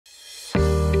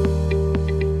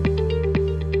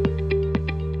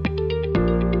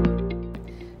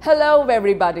Hello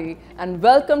everybody and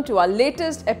welcome to our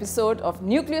latest episode of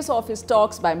Nucleus Office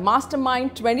Talks by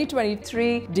Mastermind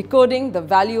 2023 Decoding the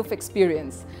Value of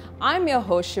Experience. I'm your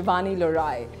host Shivani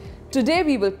Lorai. Today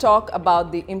we will talk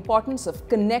about the importance of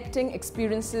connecting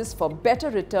experiences for better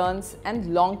returns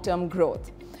and long-term growth.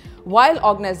 While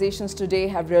organizations today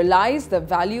have realized the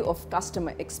value of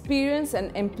customer experience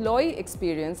and employee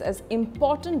experience as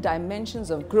important dimensions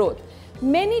of growth,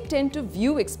 many tend to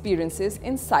view experiences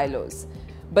in silos.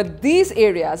 But these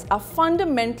areas are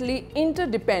fundamentally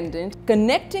interdependent.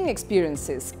 Connecting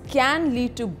experiences can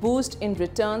lead to boost in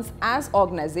returns as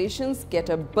organizations get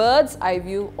a bird's eye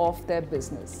view of their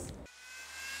business.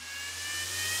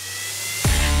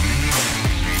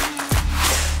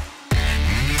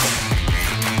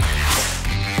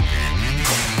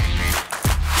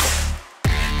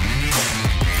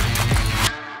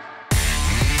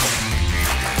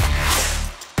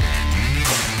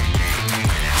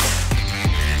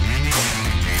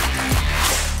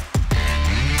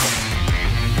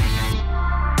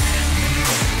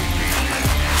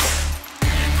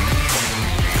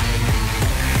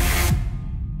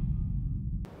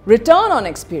 Return on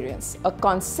experience, a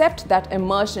concept that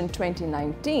emerged in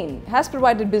 2019, has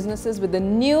provided businesses with a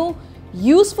new,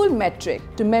 useful metric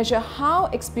to measure how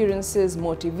experiences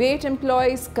motivate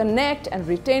employees, connect and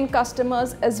retain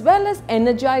customers, as well as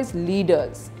energize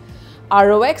leaders.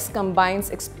 ROX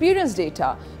combines experience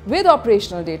data with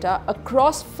operational data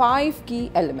across 5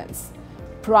 key elements: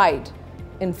 pride,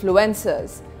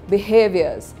 influencers,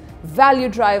 behaviors, value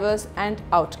drivers, and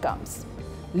outcomes.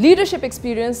 Leadership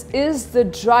experience is the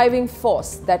driving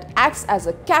force that acts as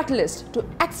a catalyst to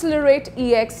accelerate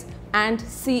EX and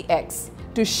CX.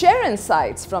 To share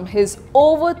insights from his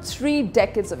over 3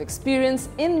 decades of experience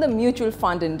in the mutual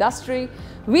fund industry,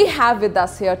 we have with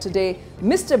us here today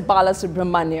Mr.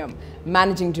 Balasubramanian,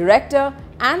 Managing Director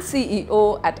and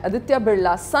CEO at Aditya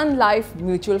Birla Sun Life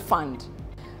Mutual Fund.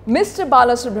 Mr.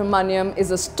 Balasubramanian is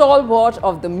a stalwart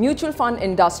of the mutual fund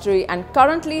industry and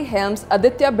currently helms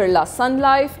Aditya Birla Sun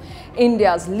Life,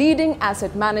 India's leading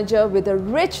asset manager with a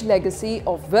rich legacy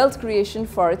of wealth creation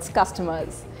for its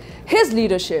customers. His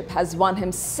leadership has won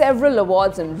him several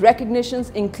awards and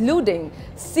recognitions, including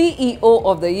CEO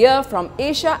of the Year from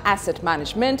Asia Asset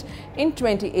Management in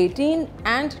 2018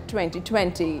 and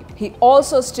 2020. He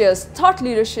also steers thought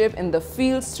leadership in the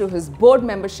fields through his board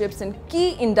memberships in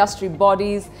key industry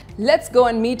bodies. Let's go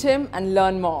and meet him and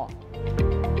learn more.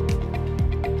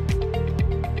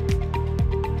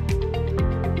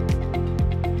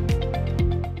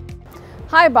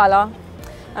 Hi Bala,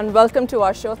 and welcome to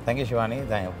our show. Thank you, Shivani.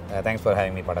 Thanks for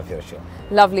having me part of your show.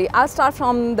 Lovely. I'll start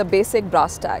from the basic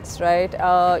brass tacks, right?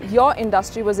 Your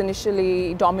industry was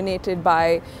initially dominated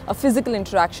by a physical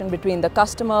interaction between the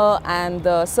customer and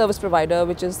the service provider,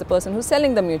 which is the person who's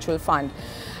selling the mutual fund.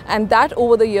 And that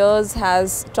over the years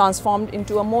has transformed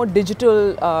into a more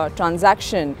digital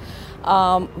transaction.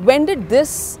 When did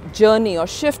this journey or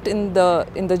shift in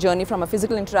the journey from a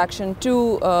physical interaction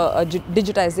to a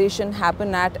digitization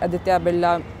happen at Aditya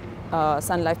Birla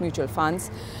Sun Life Mutual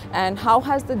Funds, and how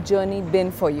has the journey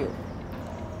been for you?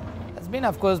 It's been,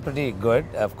 of course, pretty good.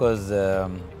 Of course,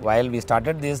 while we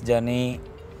started this journey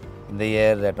in the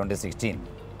year 2016,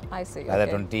 I see. Rather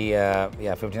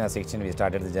 15 or 16, we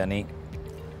started the journey.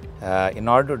 In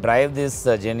order to drive this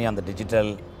journey on the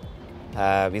digital,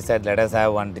 we said let us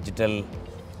have one digital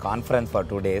conference for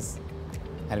 2 days,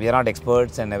 and we are not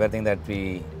experts in everything that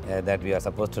we are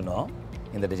supposed to know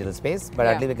in the digital space, but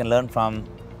at least we can learn from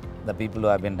the people who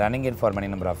have been running it for many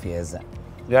number of years.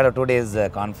 We had a 2 days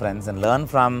conference and learn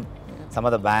from some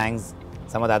of the banks,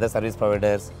 some of the other service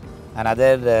providers and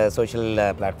other social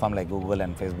platforms like Google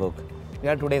and Facebook. We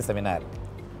had a 2 day seminar.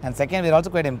 And second, we are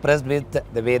also quite impressed with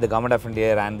the way the government of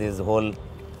India ran this whole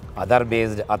Aadhaar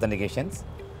based authentications.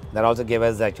 That also gave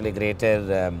us actually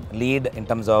greater lead in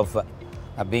terms of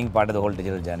being part of the whole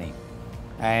digital journey.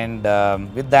 And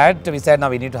with that, we said now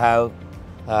we need to have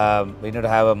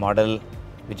a model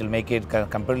which will make it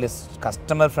completely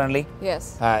customer friendly.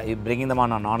 Yes. Bringing them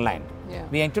on online. Yeah.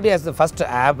 We introduced the first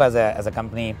app as a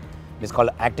company. It's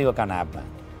called Active Account app,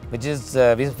 which is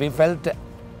we felt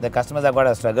the customers have got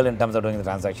a struggle in terms of doing the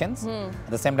transactions.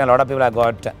 At the same time, a lot of people have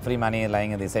got free money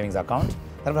lying in the savings account.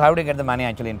 Therefore, how do you get the money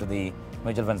actually into the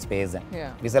mutual fund space?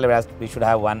 Yeah. We said we should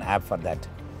have one app for that.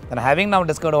 And having now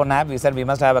discovered one app, we said we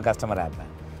must have a customer app.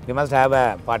 We must have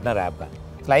a partner app.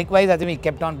 So likewise, I think we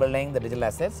kept on building the digital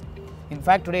assets. In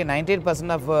fact, today 98%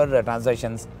 of our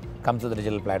transactions come through the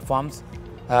digital platforms.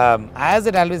 As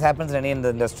it always happens in the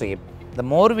industry, the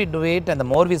more we do it and the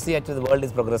more we see actually the world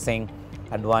is progressing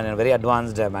in a very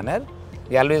advanced manner,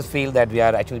 we always feel that we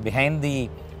are actually behind the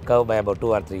curve by about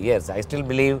 2 or 3 years. I still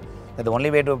believe that the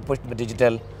only way to push the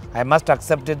digital, I must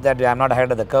accept it that I am not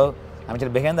ahead of the curve, I am still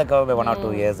behind the curve by 1 or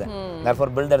 2 years. Therefore,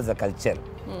 build that as a culture.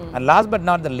 And last but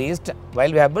not the least,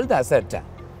 while we have built the asset,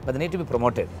 but they need to be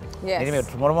promoted. Yes. They need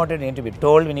to be promoted, they need to be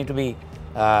told, we need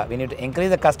to encourage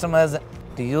the customers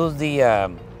to use the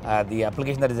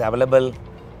application that is available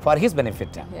for his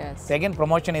benefit. Yes. So again,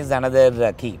 promotion is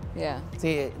another key. Yeah.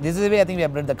 See, this is the way I think we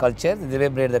have built the culture, this is the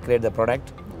way we create the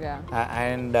product. Yeah.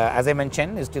 And as I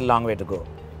mentioned, it's still a long way to go.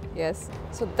 Yes.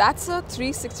 So that's a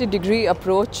 360-degree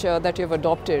approach that you've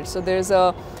adopted. So there's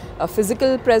a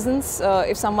physical presence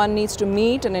if someone needs to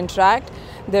meet and interact.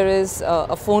 There is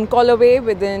a phone call away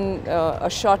within a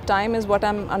short time is what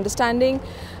I'm understanding.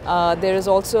 There is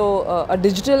also a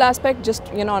digital aspect, just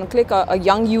on click, a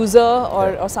young user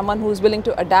or someone who's willing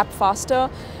to adapt faster.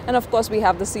 And of course we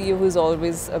have the CEO who's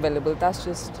always available. That's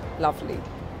just lovely.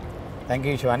 Thank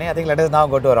you, Shivani. I think let us now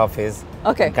go to our office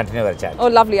and continue our chat. Oh,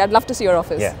 lovely. I'd love to see your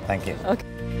office. Yeah, thank you. Okay.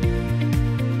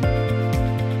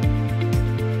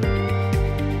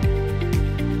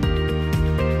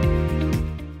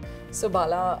 So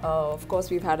Bala, of course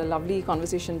we've had a lovely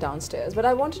conversation downstairs, but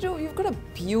you've got a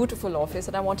beautiful office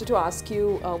and I wanted to ask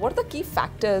you, what are the key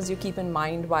factors you keep in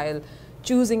mind while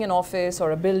choosing an office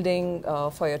or a building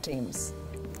for your teams?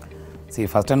 See,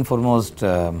 first and foremost,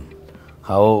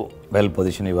 how well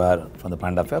positioned you are from the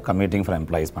point of view of commuting from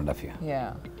employees' point of view.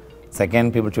 Yeah.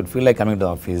 Second, people should feel like coming to the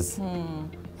office.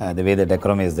 The way the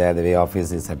decorum is there, the way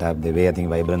office is set up, the way I think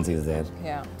vibrancy is there.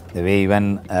 Yeah. The way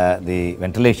even the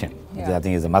ventilation, I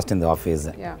think is a must in the office.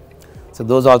 Yeah. So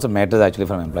those also matters actually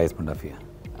from employees' point of view.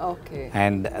 Okay.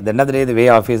 And at the end of the day, the way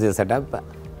office is set up,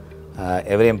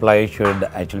 every employee should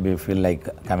actually feel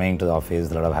like coming to the office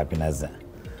with a lot of happiness.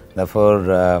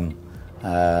 Therefore,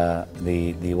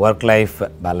 the work-life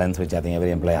balance, which I think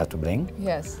every employee has to bring,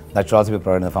 yes, that should also be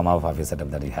provided in the form of office setup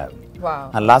that we have.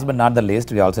 Wow. And last but not the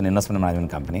least, we are also an investment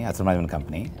management company, asset management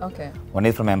company. Okay. One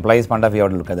is from employees' point of view, you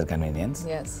have to look at the convenience.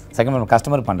 Yes. Second, from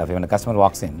customer point of view, when the customer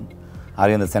walks in, are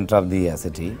you in the center of the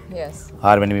city? Yes.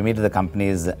 Or when we meet the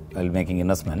companies while making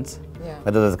investments,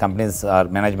 whether the companies or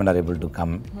management are able to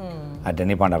come at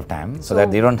any point of time, so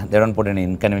that they don't put any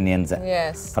inconvenience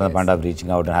from the point of reaching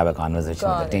out and have a conversation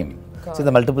with the team. So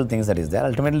the multiple things that is there.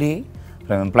 Ultimately,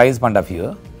 from employees' point of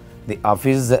view, the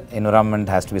office environment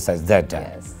has to be such that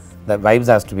the vibes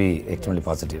has to be extremely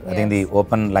positive. I think the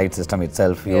open light system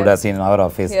itself, you would have seen in our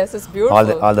office. Yes, it's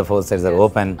beautiful. All the four sides are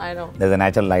open. I know. There's a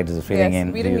natural light is feeding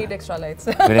in. We didn't need extra lights.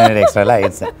 We didn't need extra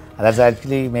lights. That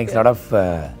actually makes a lot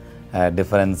of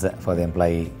difference for the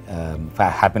employee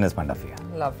happiness point of view.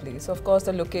 Lovely. So of course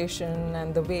the location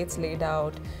and the way it's laid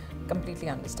out, completely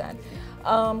understand.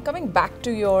 Coming back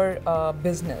to your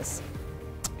business,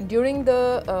 during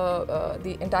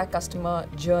the entire customer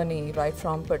journey, right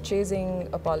from purchasing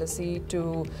a policy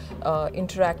to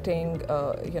interacting,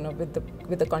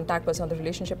 with the contact person, the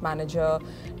relationship manager,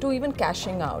 to even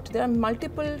cashing out, there are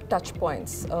multiple touch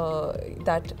points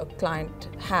that a client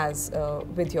has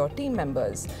with your team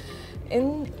members.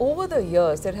 Over the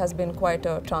years, there has been quite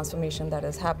a transformation that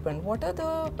has happened. What are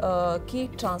the key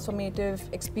transformative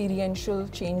experiential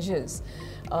changes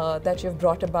that you've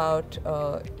brought about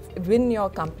within your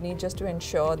company just to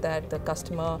ensure that the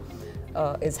customer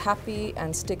is happy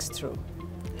and sticks through?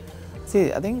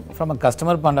 See, I think from a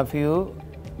customer point of view,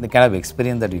 the kind of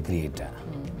experience that we create,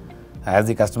 as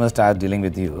the customer starts dealing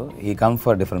with you, he comes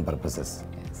for different purposes.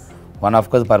 One, of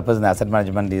course, purpose in asset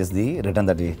management is the return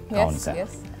that he counts.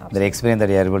 The experience that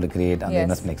you are able to create on the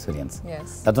investment experience.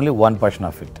 That's only one portion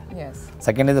of it.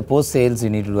 Second is the post-sales, you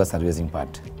need to do a servicing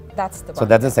part. That's the part. So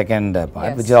that's the second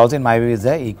part, which is also in my view is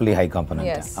the equally high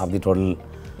component of the total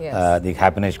the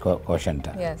happiness quotient.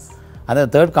 And the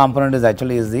third component is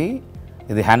actually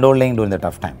the hand-holding during the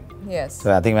tough time.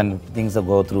 So I think when things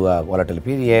go through a volatile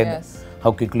period,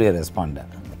 how quickly you respond.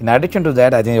 In addition to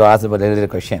that, I think you asked about the earlier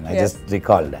question, I just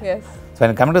recalled. So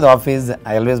when coming to the office,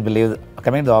 I always believe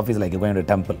coming to the office like you're going to a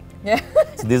temple.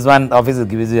 So this one office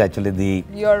gives you actually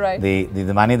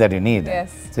the money that you need.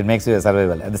 So it makes you a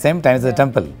survival. At the same time, it's a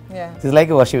temple. It's like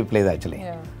a worship place actually.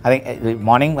 I think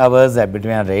morning hours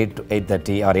between 8 to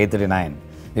 8:30 or 8:39,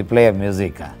 we play a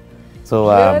music. So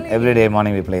every day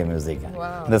morning we play music.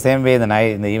 In the same way,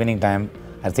 in the evening time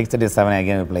at 6:37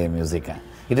 again we play music.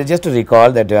 It is just to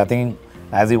recall that I think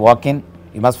as you walk in,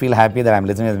 you must feel happy that I'm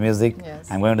listening to music.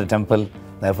 I'm going to the temple.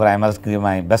 Therefore, I must give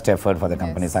my best effort for the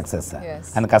company's success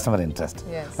and the customer interest.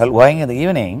 Well, going in the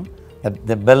evening,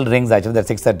 the bell rings actually at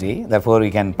 6:30. Therefore,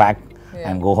 we can pack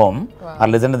and go home, or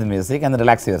listen to the music and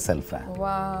relax yourself.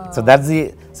 Wow. So that's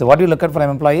so what you look at for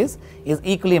employees is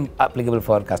equally applicable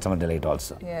for customer delight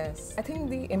also. Yes, I think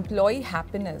the employee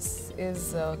happiness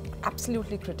is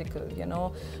absolutely critical.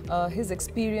 His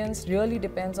experience really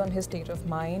depends on his state of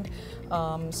mind.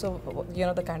 So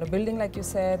the kind of building, like you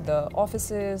said, the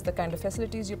offices, the kind of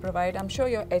facilities you provide. I'm sure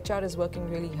your HR is working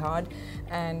really hard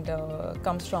and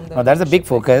comes from the. No, that's a big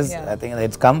focus. I think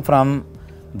it's come from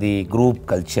the group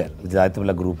culture, which is Aditya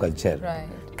Birla group culture. Right.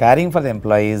 Caring for the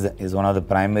employees is one of the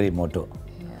primary motto.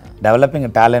 Developing a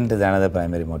talent is another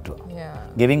primary motto.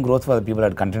 Giving growth for the people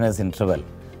at continuous interval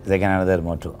is again another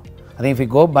motto. I think if we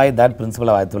go by that principle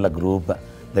of Aditya Birla group,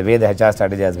 the way the HR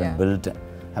strategy has been built,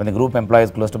 I mean the group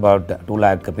employs close to about 2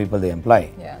 lakh people they employ.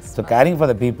 So caring for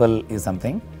the people is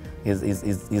something, is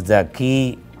the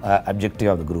key objective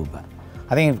of the group.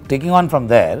 I think taking on from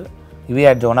there, we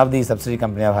had one of the subsidiary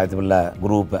company of Aditya Birla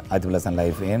Group, Aditya Birla Sun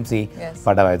Life, AMC,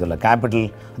 part of Aditya Birla Capital.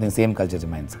 I think same culture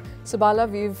remains. So Bala,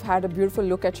 we've had a beautiful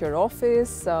look at your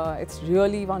office. It's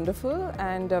really wonderful,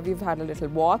 and we've had a little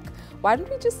walk. Why don't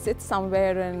we just sit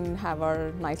somewhere and have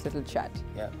our nice little chat?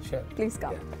 Yeah, sure. Please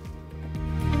come.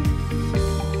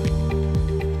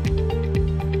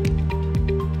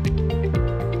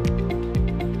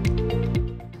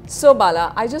 So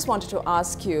Bala, I just wanted to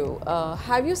ask you,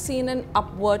 have you seen an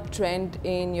upward trend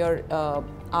in your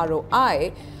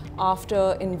ROI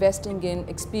after investing in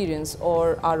experience,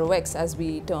 or ROX as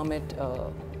we term it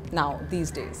now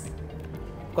these days?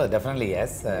 Of course, definitely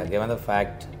yes. Given the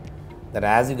fact that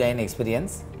as you gain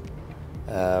experience,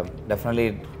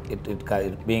 definitely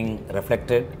it being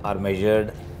reflected or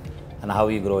measured on how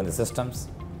you grow in the systems,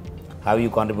 how you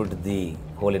contribute to the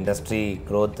whole industry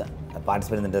growth,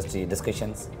 participate in the industry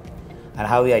discussions, and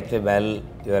how you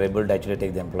are able to actually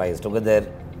take the employees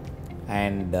together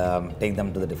and take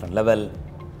them to the different level,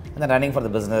 and then running for the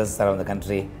business around the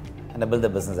country and build the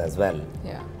business as well.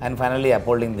 And finally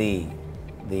upholding the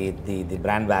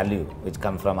brand value which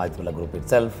comes from Aditya Birla Group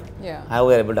itself. How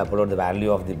we are able to uphold the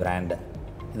value of the brand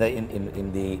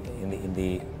in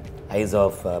the eyes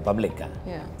of public.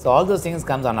 So all those things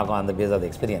comes on the basis of the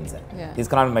experience. This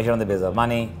cannot be measured on the basis of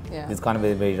money. This cannot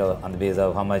be measured on the basis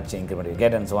of how much increment you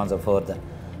get and so on and so forth.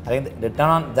 I think the return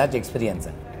on that experience,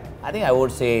 I think I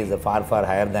would say is far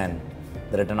higher than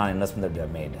the return on investment that we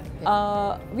have made.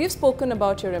 We've spoken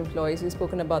about your employees, we've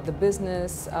spoken about the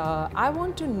business. I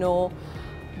want to know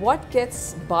what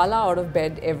gets Bala out of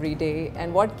bed every day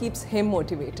and what keeps him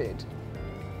motivated.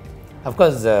 Of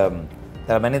course, there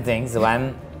are many things.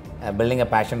 One, building a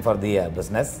passion for the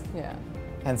business.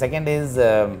 And second is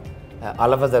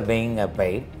all of us are being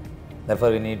paid.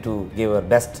 Therefore, we need to give our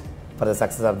best for the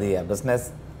success of the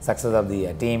business, success of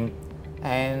the team,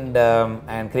 and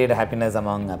create a happiness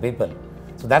among people.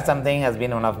 So that's something has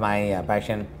been one of my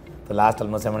passion for the last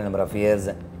almost similar number of years,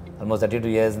 almost 32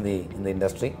 years in the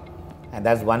industry. And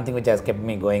that's one thing which has kept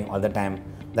me going all the time,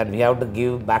 that we have to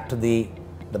give back to the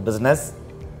business.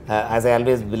 As I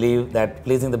always believe that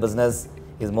pleasing the business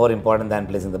is more important than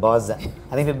pleasing the boss. I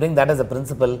think if we bring that as a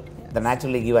principle, then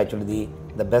naturally give actually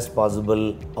the best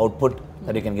possible output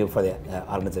that you can give for the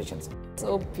organizations.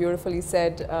 So beautifully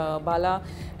said, Bala.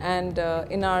 And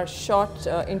in our short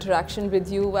interaction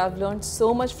with you, I've learned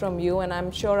so much from you, and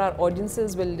I'm sure our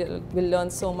audiences will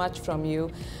learn so much from you.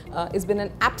 It's been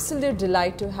an absolute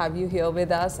delight to have you here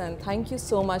with us, and thank you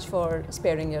so much for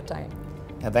sparing your time.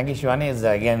 Thank you, Shivani. It's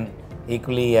again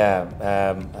equally,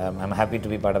 I'm happy to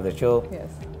be part of the show.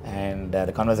 And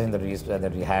the conversation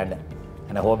that we had,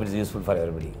 and I hope it is useful for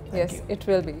everybody. Thank you. It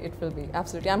will be. It will be.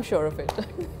 Absolutely. I'm sure of it.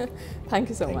 Thank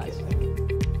you so much. Thank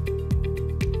you.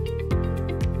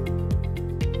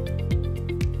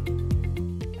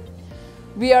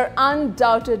 We are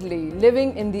undoubtedly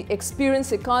living in the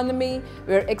experience economy,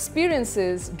 where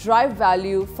experiences drive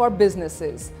value for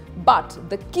businesses. But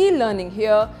the key learning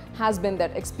here has been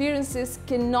that experiences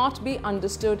cannot be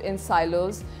understood in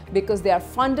silos because they are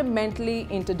fundamentally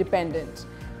interdependent.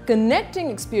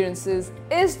 Connecting experiences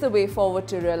is the way forward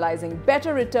to realizing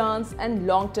better returns and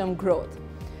long-term growth.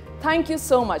 Thank you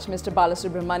so much, Mr.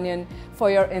 Balasubramanian,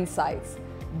 for your insights.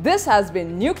 This has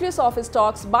been Nucleus Office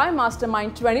Talks by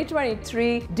Mastermind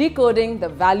 2023, decoding the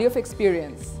value of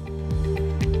experience.